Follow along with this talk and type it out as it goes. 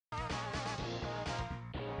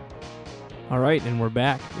Alright, and we're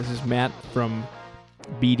back. This is Matt from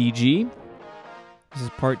BDG. This is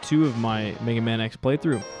part 2 of my Mega Man X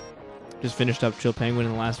playthrough. Just finished up Chill Penguin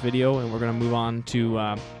in the last video, and we're going to move on to,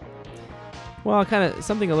 well, kind of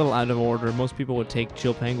something a little out of order. Most people would take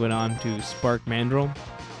Chill Penguin on to Spark Mandrill,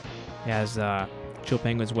 as Chill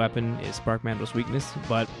Penguin's weapon is Spark Mandrill's weakness,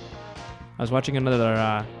 but I was watching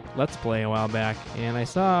another Let's Play a while back, and I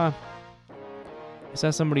saw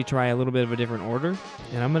somebody try a little bit of a different order,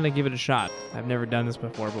 and I'm going to give it a shot. I've never done this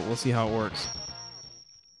before, but we'll see how it works.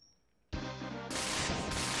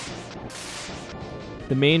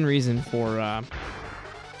 The main reason for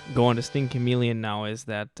going to Sting Chameleon now is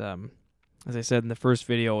that, as I said in the first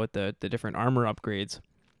video with the different armor upgrades,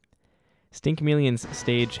 Sting Chameleon's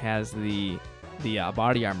stage has the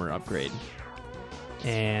body armor upgrade.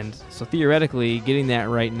 And so theoretically, getting that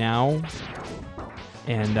right now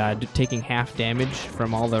and taking half damage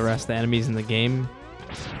from all the rest of the enemies in the game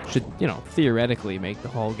should, theoretically make the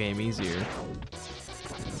whole game easier.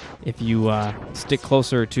 If you stick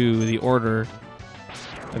closer to the order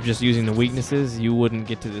of just using the weaknesses, you wouldn't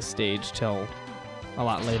get to this stage till a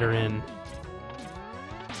lot later in.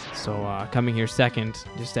 So coming here second,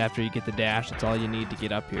 just after you get the dash, that's all you need to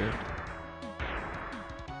get up here.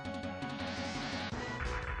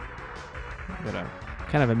 Got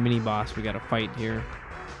kind of a mini boss we gotta fight here.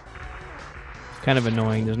 Kind of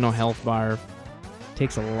annoying, there's no health bar.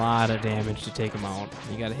 Takes a lot of damage to take him out.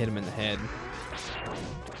 You gotta hit him in the head.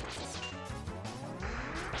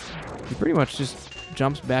 He pretty much just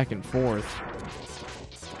jumps back and forth.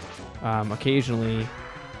 Occasionally,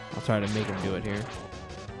 I'll try to make him do it here.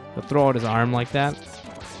 He'll throw out his arm like that.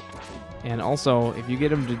 And also, if you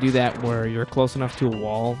get him to do that where you're close enough to a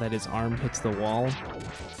wall that his arm hits the wall,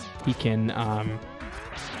 he can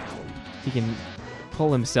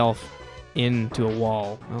pull himself into a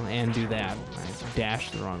wall and do that. I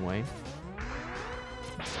dashed the wrong way.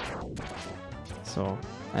 So,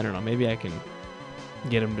 I don't know, maybe I can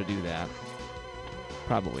get him to do that.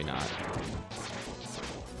 Probably not.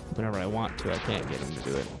 Whenever I want to, I can't get him to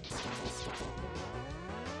do it.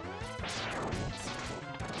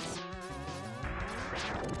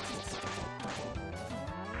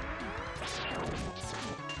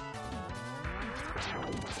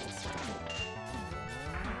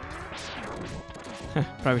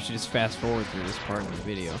 Probably should just fast forward through this part of the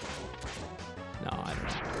video. No, I don't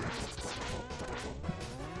know.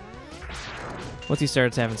 Once he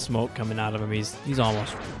starts having smoke coming out of him, he's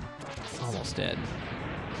almost dead.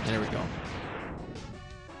 There we go.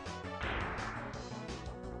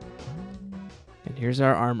 And here's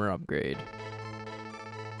our armor upgrade.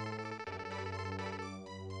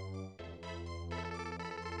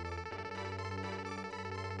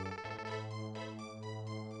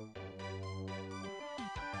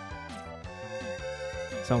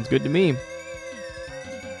 Sounds good to me.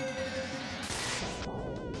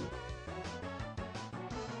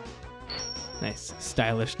 Nice,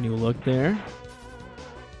 stylish new look there.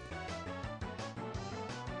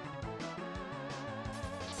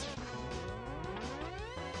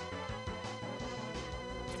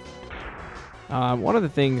 One of the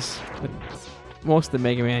things with most of the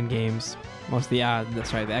Mega Man games, most of the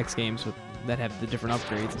X games that have the different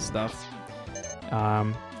upgrades and stuff,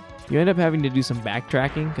 you end up having to do some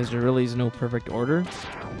backtracking because there really is no perfect order,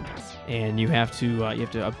 and you have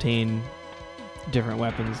to obtain different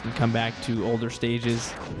weapons and come back to older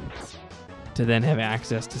stages to then have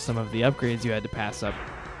access to some of the upgrades you had to pass up.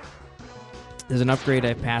 There's an upgrade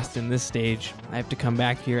I passed in this stage. I have to come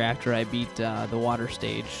back here after I beat the water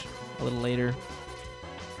stage a little later.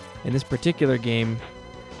 In this particular game,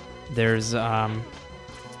 there's a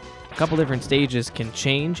couple different stages can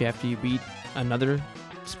change after you beat another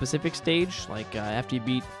specific stage, like after you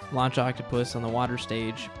beat Launch Octopus on the water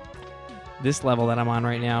stage. This level that I'm on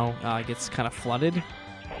right now gets kind of flooded,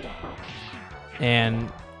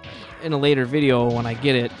 and in a later video when I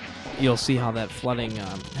get it, you'll see how that flooding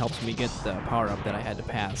helps me get the power-up that I had to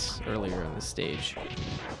pass earlier in this stage.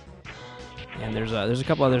 And there's a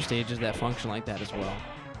couple other stages that function like that as well.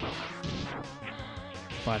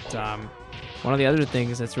 But one of the other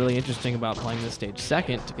things that's really interesting about playing this stage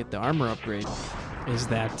second to get the armor upgrade is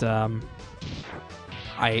that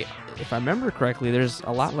if I remember correctly, there's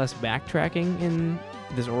a lot less backtracking in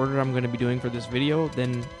this order I'm going to be doing for this video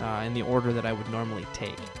than in the order that I would normally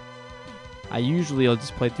take. I usually will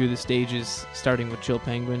just play through the stages starting with Chill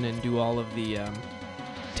Penguin and do all of the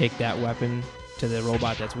take that weapon to the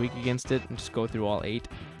robot that's weak against it and just go through all 8,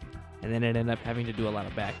 and then I'd end up having to do a lot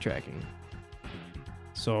of backtracking.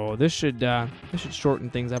 So this should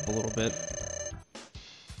shorten things up a little bit.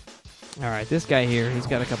 Alright, this guy here, he's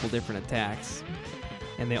got a couple different attacks,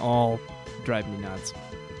 and they all drive me nuts.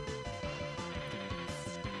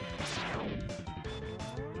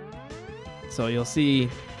 So you'll see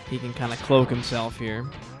he can kind of cloak himself here.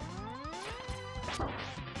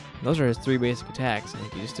 Those are his 3 basic attacks. I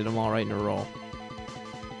think he just did them all right in a row.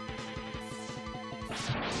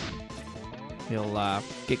 He'll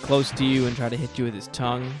get close to you and try to hit you with his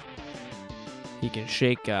tongue. He can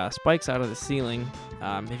shake spikes out of the ceiling.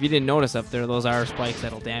 If you didn't notice up there, those are spikes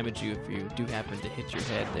that'll damage you if you do happen to hit your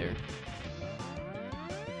head there.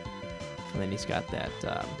 And then he's got that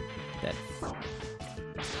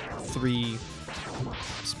 3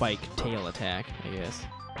 spike tail attack, I guess.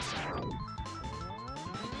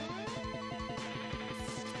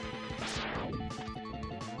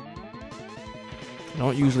 I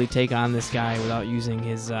don't usually take on this guy without using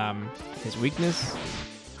his weakness,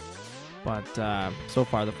 but so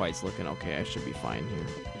far the fight's looking okay. I should be fine here.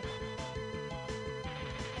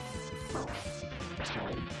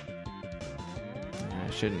 I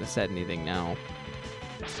shouldn't have said anything now.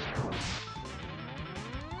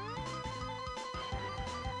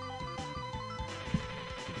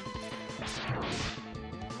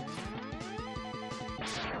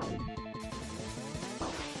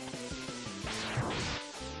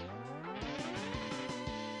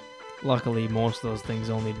 Luckily, most of those things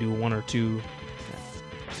only do 1 or 2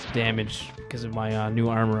 damage because of my new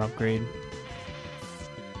armor upgrade.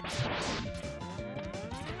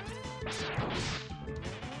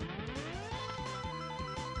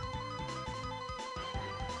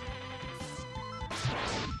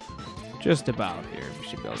 Just about here. We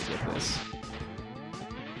should be able to get this.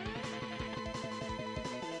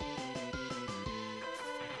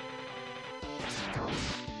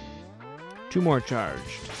 Two more charged.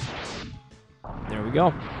 There we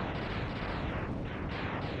go.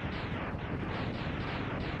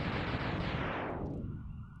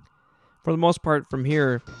 For the most part from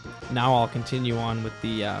here, now I'll continue on with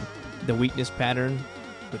the weakness pattern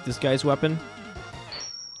with this guy's weapon.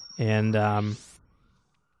 And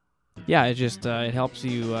yeah, it just it helps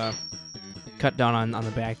you cut down on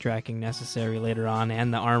the backtracking necessary later on,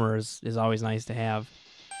 and the armor is always nice to have.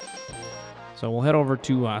 So we'll head over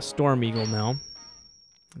to Storm Eagle now,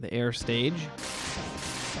 the air stage.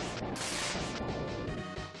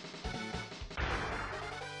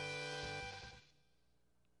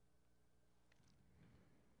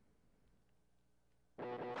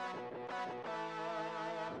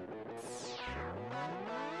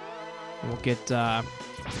 We'll get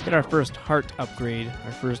our first heart upgrade,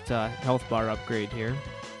 our first health bar upgrade here,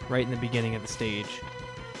 right in the beginning of the stage.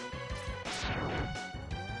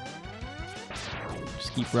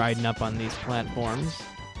 Just keep riding up on these platforms.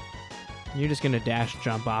 You're just going to dash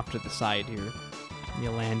jump off to the side here.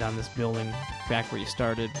 You'll land on this building back where you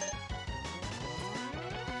started.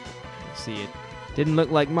 See, it didn't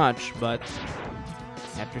look like much, but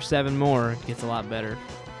after 7 more, it gets a lot better.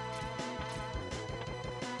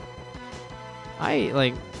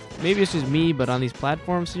 Maybe it's just me, but on these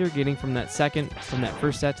platforms here, getting from that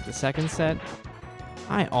first set to the second set,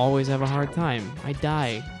 I always have a hard time. I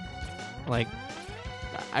die. Like,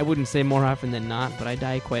 I wouldn't say more often than not, but I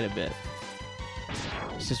die quite a bit.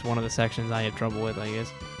 It's just one of the sections I had trouble with, I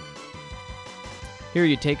guess. Here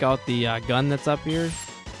you take out the gun that's up here,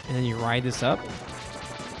 and then you ride this up.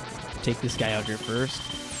 Take this guy out here first.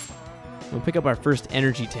 We'll pick up our first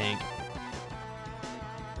energy tank.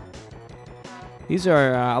 These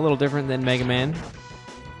are a little different than Mega Man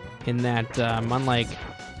in that, unlike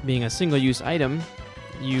being a single-use item,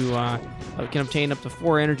 you can obtain up to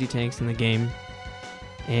 4 energy tanks in the game.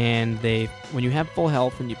 And when you have full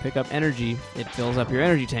health and you pick up energy, it fills up your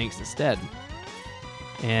energy tanks instead.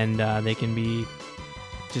 And they can be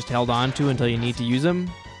just held on to until you need to use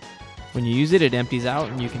them. When you use it, it empties out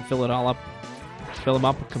and you can fill them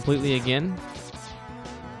up completely again.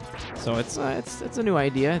 So it's a new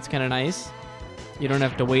idea. It's kind of nice. You don't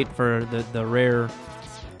have to wait for the rare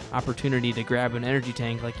opportunity to grab an energy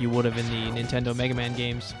tank like you would have in the Nintendo Mega Man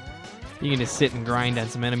games. You can just sit and grind on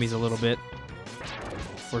some enemies a little bit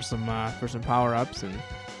for some power-ups and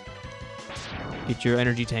get your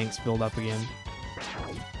energy tanks filled up again.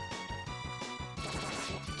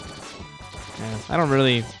 I don't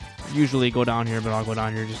really usually go down here, but I'll go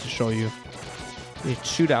down here just to show you. You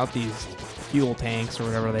shoot out these fuel tanks or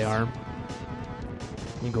whatever they are.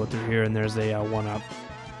 You go through here and there's a 1-up.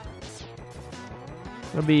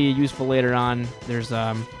 It'll be useful later on. There's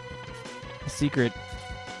a secret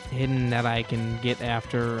hidden that I can get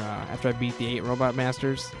after I beat the 8 Robot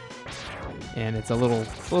Masters, and it's a little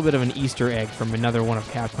bit of an Easter egg from another one of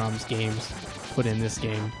Capcom's games put in this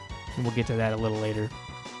game, and we'll get to that a little later.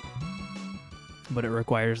 But it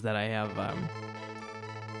requires that I have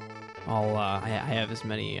I have as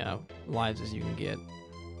many lives as you can get.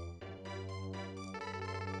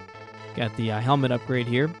 Got the helmet upgrade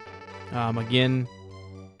here. Again,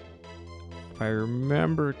 if I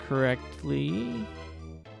remember correctly,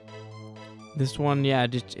 this one, yeah,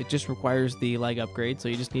 it just requires the leg upgrade, so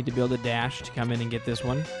you just need to be able to dash to come in and get this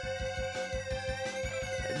one.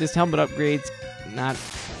 This helmet upgrade's not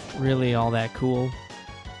really all that cool.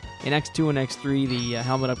 In X2 and X3, the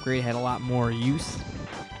helmet upgrade had a lot more use.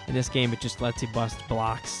 In this game, it just lets you bust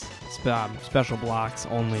blocks, special blocks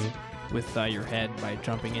only with your head by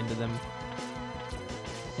jumping into them.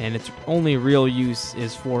 And its only real use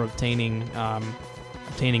is for obtaining other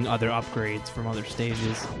upgrades from other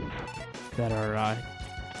stages that are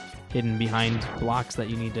hidden behind blocks that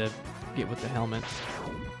you need to get with the helmet.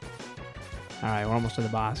 Alright, we're almost to the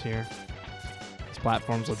boss here. These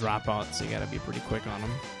platforms will drop out, so you gotta be pretty quick on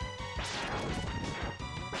them.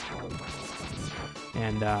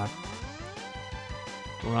 And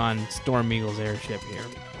we're on Storm Eagle's airship here.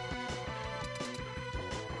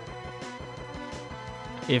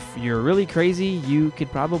 If you're really crazy, you could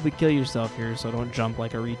probably kill yourself here, so don't jump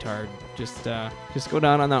like a retard. Just go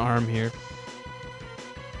down on the arm here.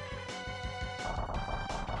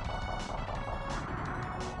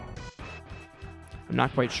 I'm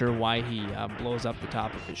not quite sure why he blows up the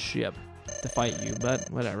top of his ship to fight you, but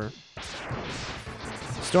whatever.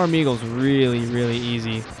 Storm Eagle's really, really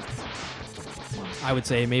easy. I would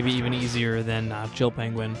say maybe even easier than Chill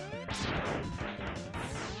Penguin.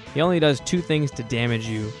 He only does 2 things to damage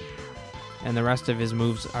you, and the rest of his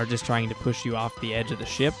moves are just trying to push you off the edge of the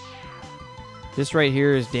ship. This right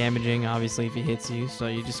here is damaging, obviously, if he hits you, so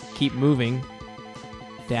you just keep moving.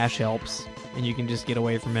 Dash helps, and you can just get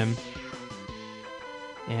away from him.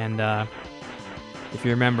 And if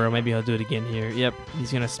you remember, maybe he'll do it again here. Yep,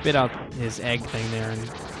 he's going to spit out his egg thing there,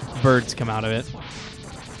 and birds come out of it.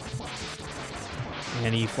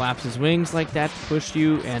 And he flaps his wings like that to push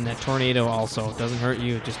you, and that tornado also doesn't hurt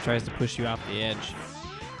you, it just tries to push you off the edge.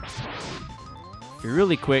 If you're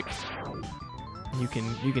really quick, you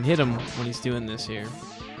can hit him when he's doing this here.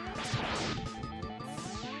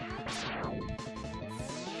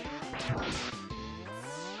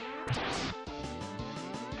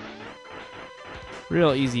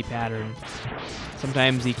 Real easy pattern.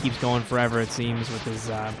 Sometimes he keeps going forever, it seems, with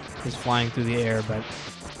his flying through the air, but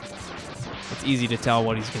it's easy to tell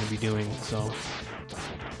what he's going to be doing, so.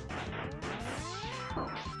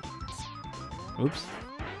 Oops.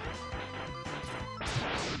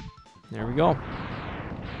 There we go.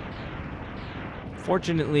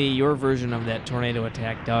 Fortunately, your version of that tornado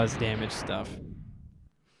attack does damage stuff.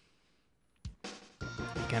 Be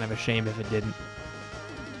kind of a shame if it didn't.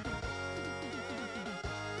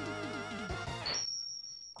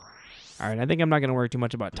 Alright, I think I'm not going to worry too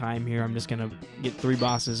much about time here. I'm just going to get 3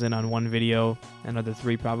 bosses in on one video, another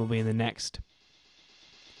 3 probably in the next.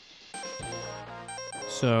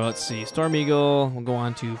 So let's see, Storm Eagle, we'll go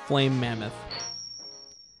on to Flame Mammoth.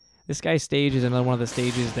 This guy's stage is another one of the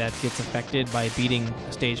stages that gets affected by beating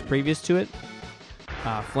a stage previous to it.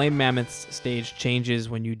 Flame Mammoth's stage changes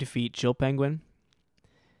when you defeat Chill Penguin.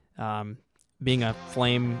 Being a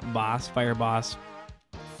flame boss, fire boss,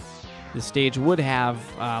 the stage would have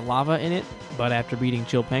lava in it, but after beating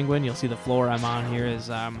Chill Penguin, you'll see the floor I'm on here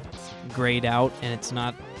is grayed out, and it's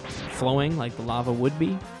not flowing like the lava would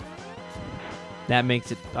be. That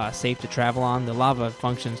makes it safe to travel on. The lava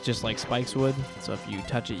functions just like spikes would, so if you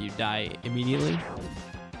touch it, you die immediately.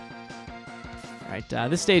 Alright,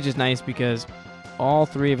 this stage is nice because all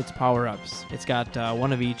 3 of its power-ups, it's got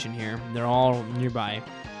 1 of each in here. They're all nearby.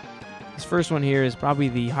 This first one here is probably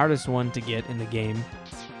the hardest one to get in the game.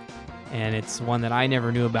 And it's one that I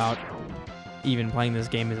never knew about, even playing this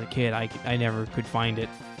game as a kid. I never could find it.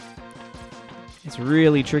 It's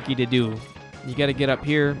really tricky to do. You got to get up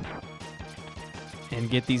here and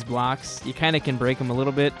get these blocks. You kind of can break them a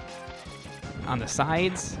little bit on the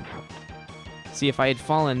sides. See, if I had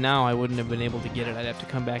fallen now, I wouldn't have been able to get it. I'd have to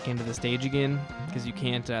come back into the stage again, because you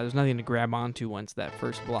can't, there's nothing to grab onto once that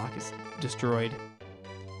first block is destroyed.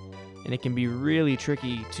 And it can be really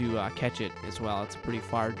tricky to catch it as well. It's a pretty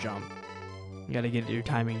far jump. You gotta get your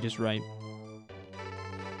timing just right.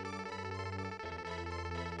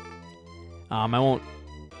 I won't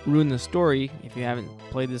ruin the story if you haven't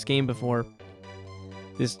played this game before.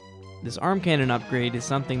 This arm cannon upgrade is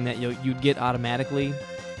something that you'd get automatically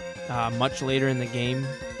much later in the game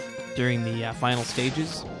during the final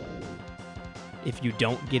stages if you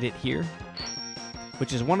don't get it here,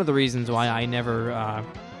 which is one of the reasons why I never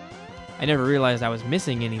realized I was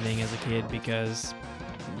missing anything as a kid, because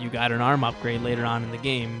you got an arm upgrade later on in the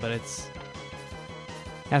game, but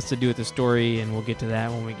Has to do with the story, and we'll get to that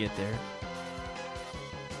when we get there.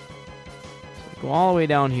 So go all the way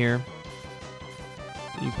down here.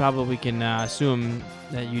 You probably can assume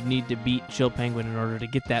that you'd need to beat Chill Penguin in order to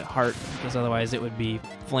get that heart, because otherwise it would be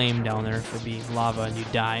flame down there. It would be lava and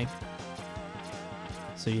you'd die.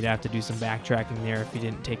 So you'd have to do some backtracking there if you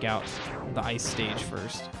didn't take out the ice stage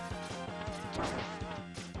first.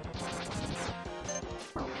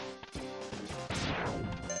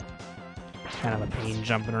 Kind of a pain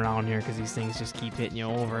jumping around here because these things just keep hitting you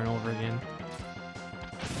over and over again.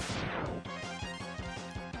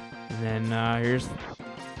 And then here's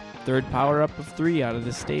third power-up of 3 out of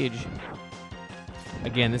this stage.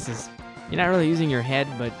 Again, this is, you're not really using your head,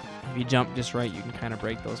 but if you jump just right, you can kind of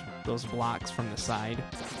break those blocks from the side.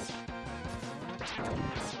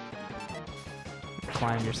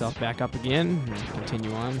 Climb yourself back up again and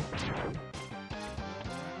continue on.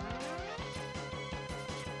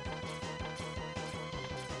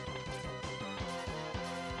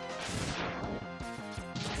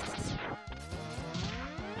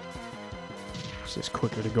 It's just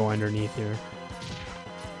quicker to go underneath here.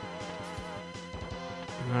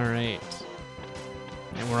 All right.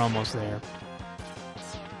 And we're almost there.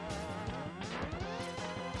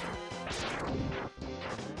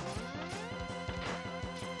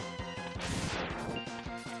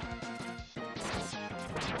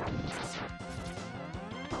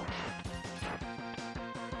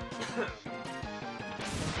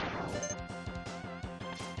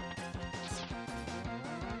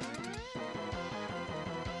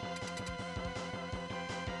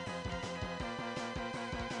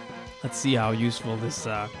 Let's see how useful this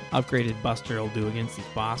upgraded Buster will do against these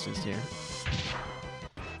bosses here.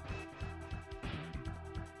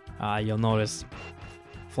 You'll notice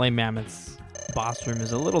Flame Mammoth's boss room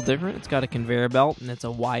is a little different. It's got a conveyor belt and it's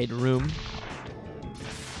a wide room.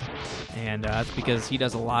 And that's because he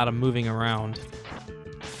does a lot of moving around.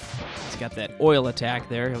 He's got that oil attack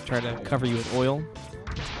there. He'll try to cover you with oil.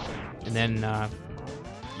 And then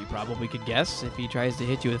you probably could guess if he tries to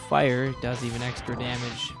hit you with fire, it does even extra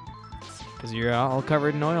damage because you're all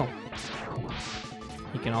covered in oil.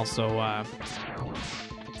 He can also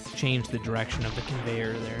change the direction of the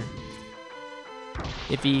conveyor there.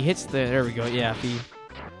 If he hits the, there we go, yeah, if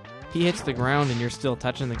he hits the ground and you're still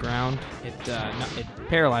touching the ground, it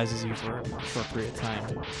paralyzes you for a short period of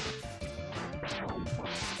time.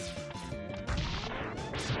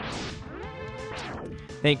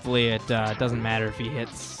 Thankfully, it doesn't matter if he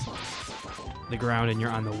hits the ground and you're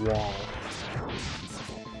on the wall.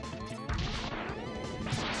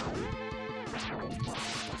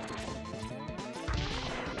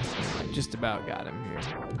 Just about got him here.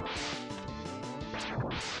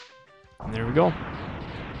 And there we go.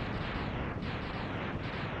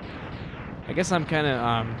 I guess I'm kind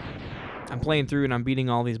of I'm playing through and I'm beating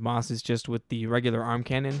all these bosses just with the regular arm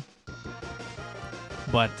cannon.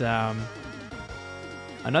 But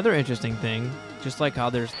another interesting thing, just like how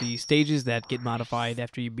there's the stages that get modified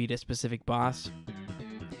after you beat a specific boss,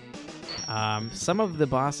 some of the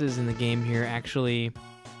bosses in the game here actually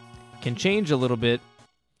can change a little bit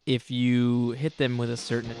if you hit them with a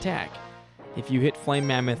certain attack. If you hit Flame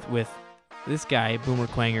Mammoth with this guy, Boomer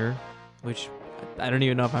Clanger, which I don't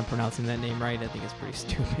even know if I'm pronouncing that name right. I think it's pretty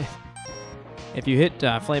stupid. If you hit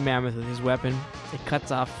Flame Mammoth with his weapon, it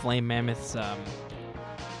cuts off Flame Mammoth's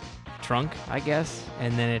trunk, I guess,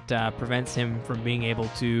 and then it prevents him from being able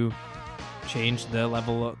to change the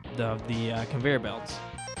level of the conveyor belts.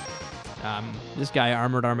 This guy,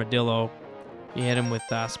 Armored Armadillo, you hit him with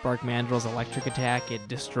Spark Mandrill's electric attack, it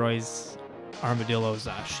destroys Armadillo's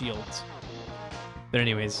shields. But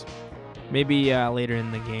anyways, maybe later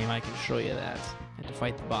in the game I can show you that. I have to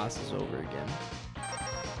fight the bosses over again.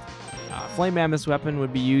 Flame Mammoth's weapon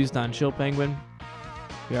would be used on Chill Penguin.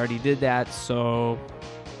 We already did that, so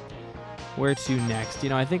where to next? You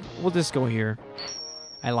know, I think we'll just go here.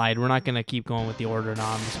 I lied. We're not going to keep going with the order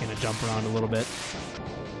now. I'm just going to jump around a little bit.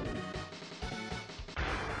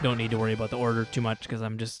 Don't need to worry about the order too much because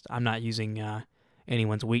I'm not using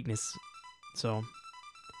anyone's weakness. So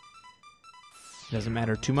it doesn't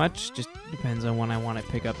matter too much. Just depends on when I want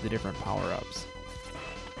to pick up the different power-ups.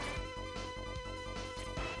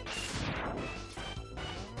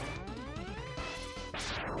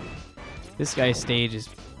 This guy's stage is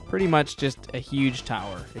pretty much just a huge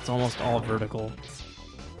tower. It's almost all vertical.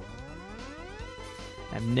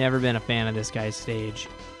 I've never been a fan of this guy's stage.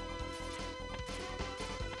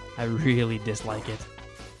 I really dislike it.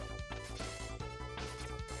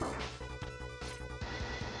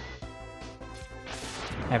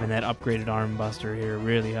 Having that upgraded arm buster here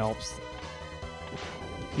really helps.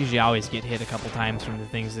 Usually I always get hit a couple times from the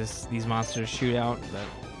things these monsters shoot out. The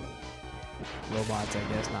robots, I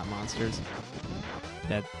guess, not monsters.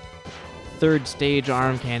 That third stage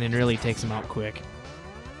arm cannon really takes them out quick.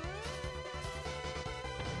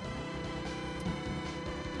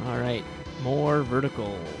 Alright, more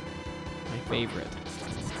vertical. My favorite.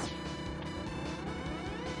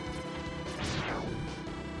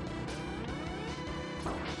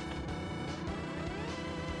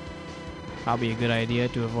 Probably a good idea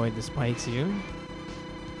to avoid the spikes here.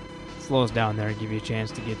 Slow us down there and give you a chance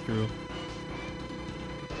to get through.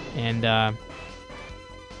 And I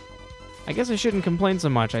guess I shouldn't complain so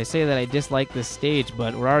much. I say that I dislike this stage,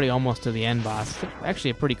 but we're already almost to the end boss. It's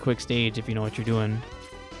actually a pretty quick stage if you know what you're doing.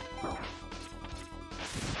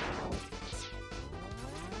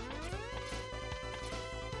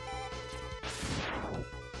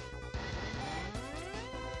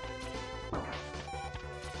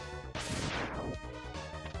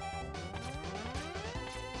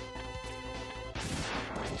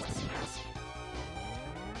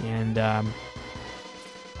 And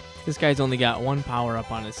this guy's only got one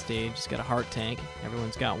power-up on his stage. He's got a heart tank.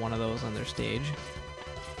 Everyone's got one of those on their stage.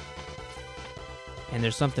 And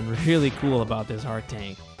there's something really cool about this heart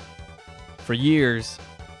tank. For years,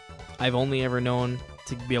 I've only ever known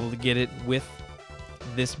to be able to get it with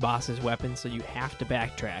this boss's weapon, so you have to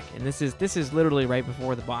backtrack. And this is literally right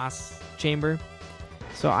before the boss chamber.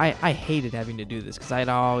 So I hated having to do this because I'd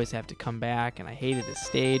always have to come back, and I hated this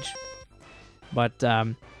stage. But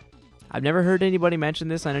I've never heard anybody mention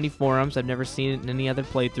this on any forums. I've never seen it in any other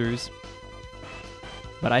playthroughs.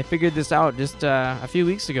 But I figured this out just a few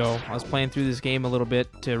weeks ago. I was playing through this game a little bit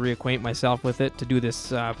to reacquaint myself with it, to do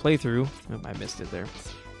this playthrough. Oh, I missed it there.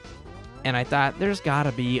 And I thought, there's got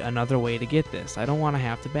to be another way to get this. I don't want to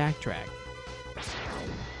have to backtrack.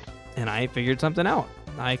 And I figured something out.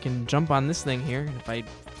 I can jump on this thing here, and if I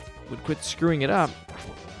would quit screwing it up,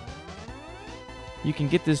 you can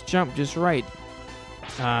get this jump just right.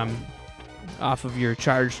 Off of your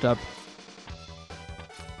charged up.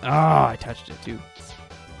 Oh, I touched it too.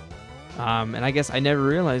 And I guess I never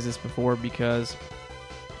realized this before because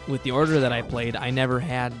with the order that I played, I never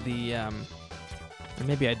had the, or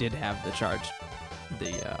maybe I did have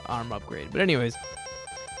the arm upgrade. But anyways,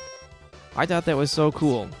 I thought that was so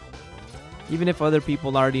cool. Even if other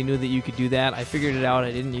people already knew that you could do that, I figured it out.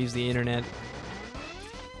 I didn't use the internet.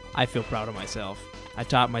 I feel proud of myself. I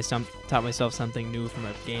taught myself something new from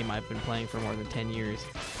a game I've been playing for more than 10 years.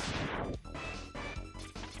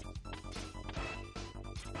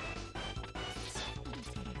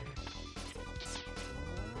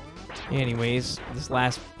 Anyways, this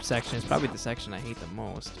last section is probably the section I hate the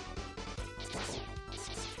most.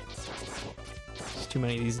 There's too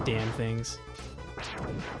many of these damn things.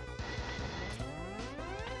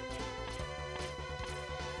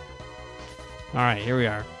 Alright, here we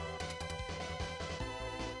are.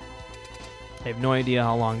 I have no idea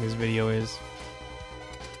how long this video is.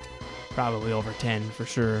 Probably over 10 for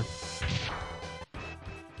sure.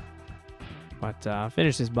 But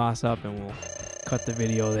finish this boss up and we'll cut the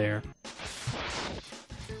video there.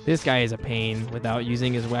 This guy is a pain without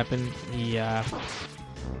using his weapon. He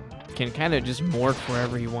can kind of just morph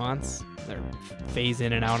wherever he wants. Or phase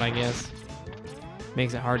in and out, I guess.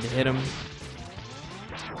 Makes it hard to hit him.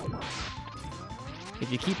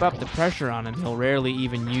 If you keep up the pressure on him, he'll rarely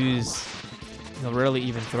even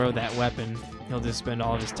throw that weapon. He'll just spend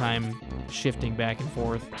all of his time shifting back and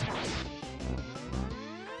forth.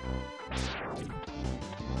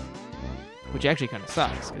 Which actually kind of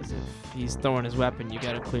sucks, because if he's throwing his weapon, you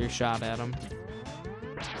got a clear shot at him.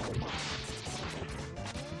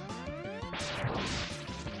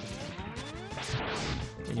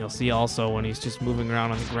 And you'll see also when he's just moving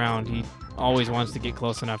around on the ground, he always wants to get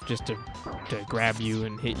close enough just to grab you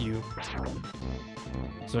and hit you.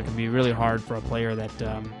 So it can be really hard for a player that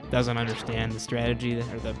doesn't understand the strategy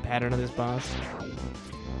or the pattern of this boss.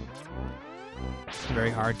 It's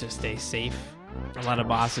very hard to stay safe. A lot of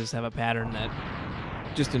bosses have a pattern that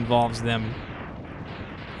just involves them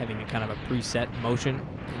having a kind of a preset motion,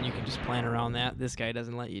 and you can just plan around that. This guy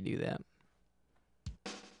doesn't let you do that.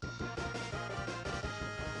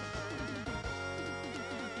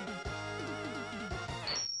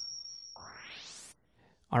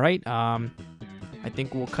 All right, I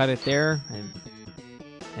think we'll cut it there,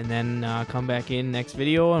 and then come back in next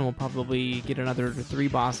video, and we'll probably get another 3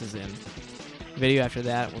 bosses in. Video after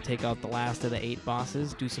that, we'll take out the last of the 8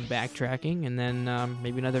 bosses, do some backtracking, and then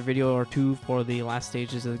maybe another video or 2 for the last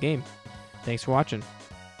stages of the game. Thanks for watching.